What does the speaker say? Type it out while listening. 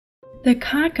The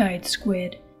cockeyed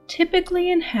squid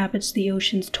typically inhabits the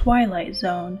ocean's twilight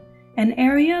zone, an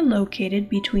area located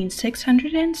between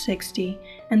 660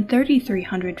 and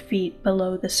 3,300 feet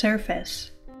below the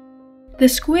surface. The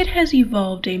squid has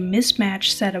evolved a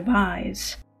mismatched set of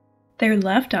eyes. Their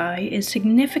left eye is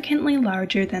significantly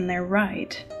larger than their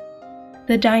right.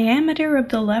 The diameter of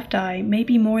the left eye may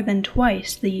be more than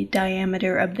twice the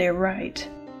diameter of their right.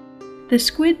 The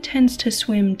squid tends to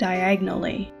swim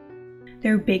diagonally.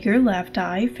 Their bigger left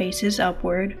eye faces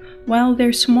upward, while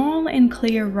their small and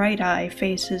clear right eye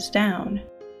faces down.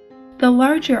 The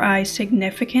larger eye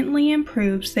significantly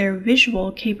improves their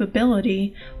visual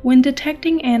capability when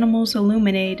detecting animals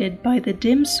illuminated by the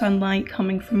dim sunlight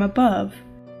coming from above.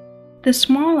 The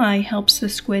small eye helps the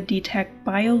squid detect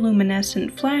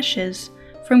bioluminescent flashes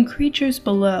from creatures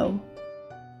below.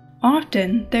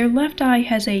 Often, their left eye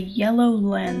has a yellow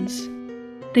lens.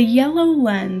 The yellow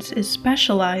lens is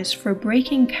specialized for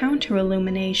breaking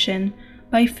counterillumination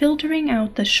by filtering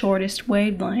out the shortest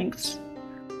wavelengths.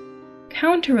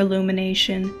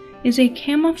 Counterillumination is a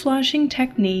camouflaging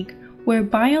technique where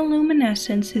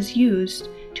bioluminescence is used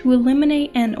to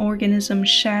eliminate an organism's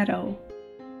shadow.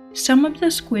 Some of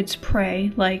the squid's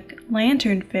prey, like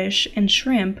lanternfish and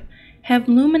shrimp, have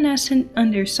luminescent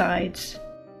undersides.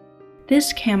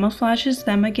 This camouflages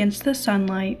them against the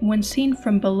sunlight when seen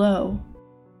from below.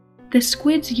 The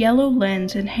squid's yellow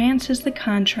lens enhances the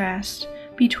contrast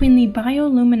between the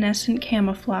bioluminescent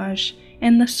camouflage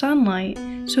and the sunlight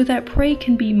so that prey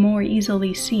can be more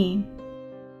easily seen.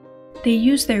 They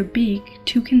use their beak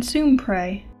to consume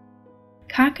prey.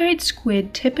 Cockeyed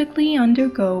squid typically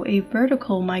undergo a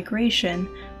vertical migration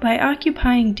by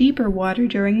occupying deeper water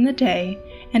during the day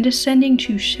and ascending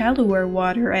to shallower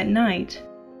water at night.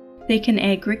 They can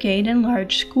aggregate in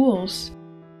large schools.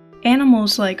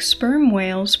 Animals like sperm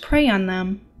whales prey on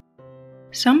them.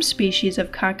 Some species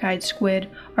of cockeyed squid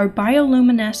are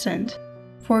bioluminescent.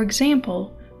 For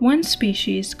example, one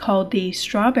species, called the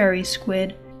strawberry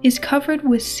squid, is covered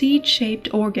with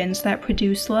seed-shaped organs that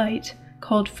produce light,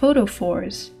 called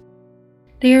photophores.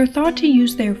 They are thought to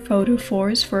use their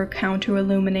photophores for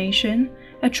counterillumination,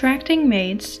 attracting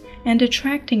mates, and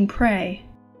attracting prey.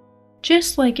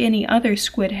 Just like any other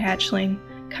squid hatchling,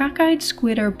 cockeyed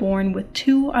squid are born with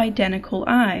two identical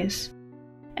eyes.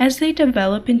 As they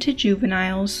develop into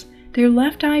juveniles, their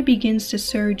left eye begins to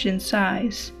surge in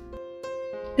size.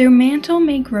 Their mantle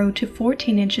may grow to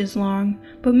 14 inches long,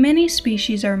 but many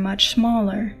species are much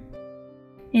smaller.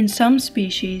 In some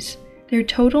species, their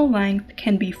total length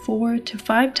can be 4 to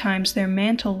 5 times their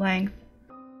mantle length.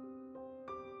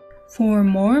 For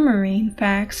more marine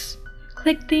facts,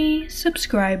 click the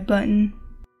subscribe button.